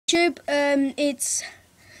YouTube. It's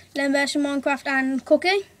Len version Minecraft and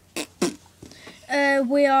Cookie.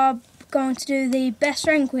 We are going to do the best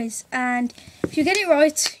friend quiz, and if you get it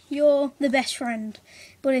right, you're the best friend.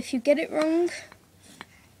 But if you get it wrong,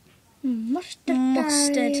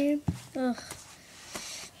 mustard. Ugh.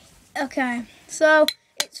 Okay, so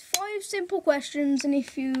it's 5 simple questions, and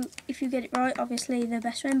if you get it right, obviously you're the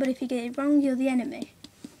best friend. But if you get it wrong, you're the enemy.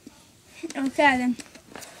 Okay then.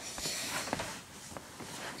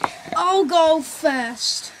 I'll go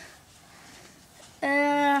first.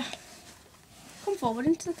 Come forward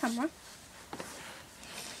into the camera.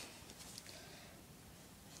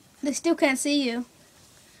 They still can't see you.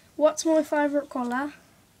 What's my favourite colour?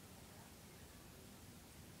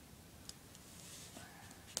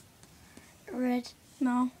 Red.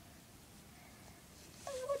 No.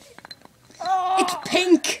 Oh. It's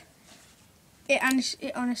pink. It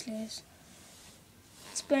honestly is.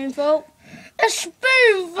 Spoonful. A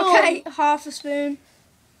spoonful. Okay, half a spoon.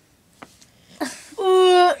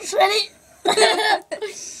 Sweaty.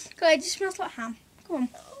 Okay, it just smells like ham. Come on.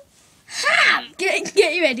 Ham. Get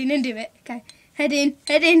your head in and do it. Okay, head in,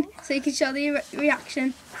 so you can show the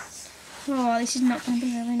reaction. Oh, this is not going to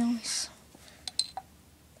be really nice.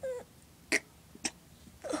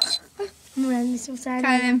 I'm running this outside.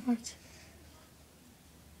 Okay then.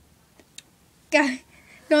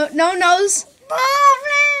 Go. No nose.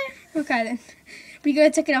 Okay then. We're going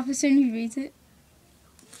to take it off as soon as you read it.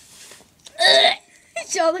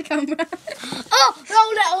 Show the camera. Oh,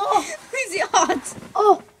 roll it off. Is it hot?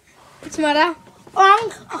 Oh. What's the matter? I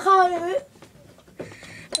can't do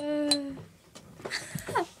it.